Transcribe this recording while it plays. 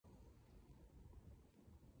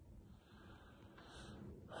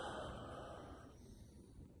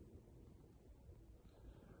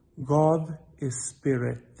God is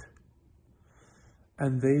spirit,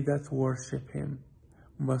 and they that worship him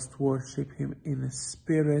must worship him in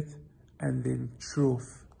spirit and in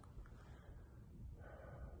truth.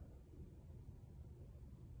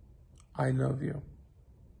 I love you.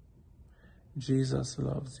 Jesus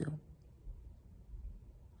loves you.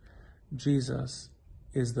 Jesus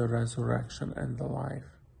is the resurrection and the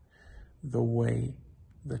life, the way,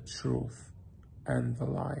 the truth, and the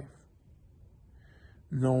life.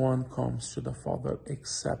 No one comes to the Father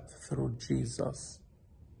except through Jesus.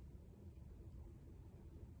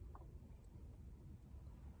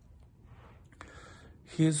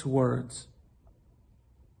 His words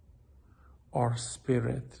are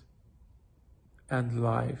spirit and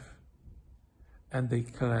life, and they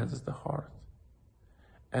cleanse the heart,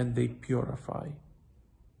 and they purify.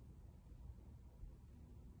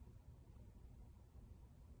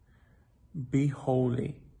 Be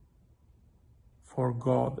holy, for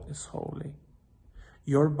God is holy.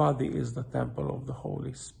 Your body is the temple of the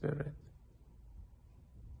Holy Spirit.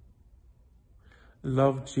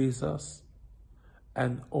 Love Jesus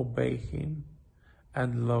and obey him,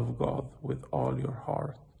 and love God with all your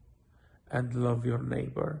heart, and love your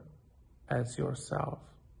neighbor as yourself.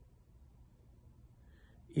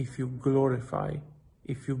 If you glory,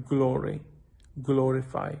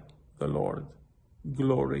 glorify the Lord.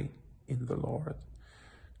 Glory in the Lord.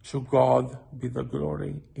 To God be the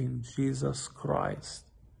glory in Jesus Christ.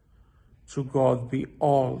 To God be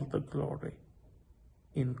all the glory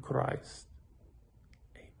in Christ.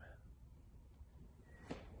 Amen.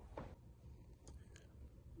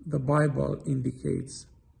 The Bible indicates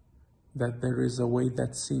that there is a way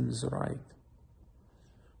that seems right,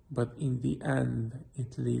 but in the end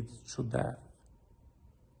it leads to death.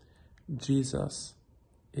 Jesus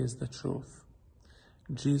is the truth.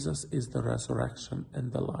 Jesus is the resurrection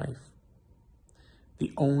and the life,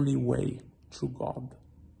 the only way to God.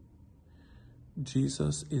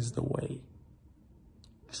 Jesus is the way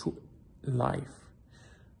to life,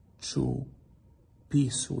 to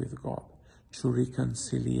peace with God, to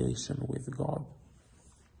reconciliation with God.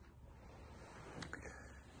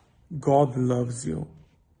 God loves you,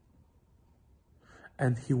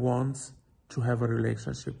 and he wants to have a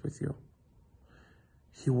relationship with you.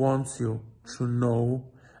 He wants you to know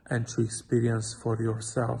and to experience for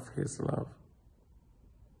yourself his love.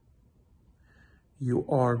 You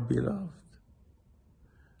are beloved.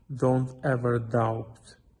 Don't ever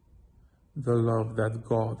doubt the love that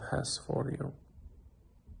God has for you.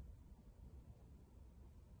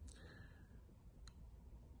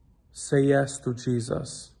 Say yes to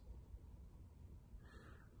Jesus.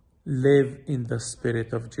 Live in the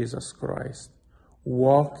Spirit of Jesus Christ.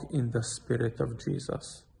 Walk in the Spirit of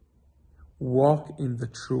Jesus. Walk in the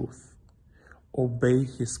truth. Obey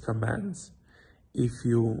his commands. If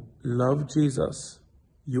you love Jesus,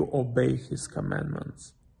 you obey his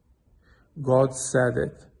commandments. God said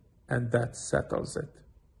it, and that settles it.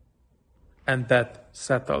 And that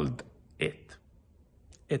settled it.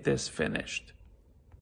 It is finished.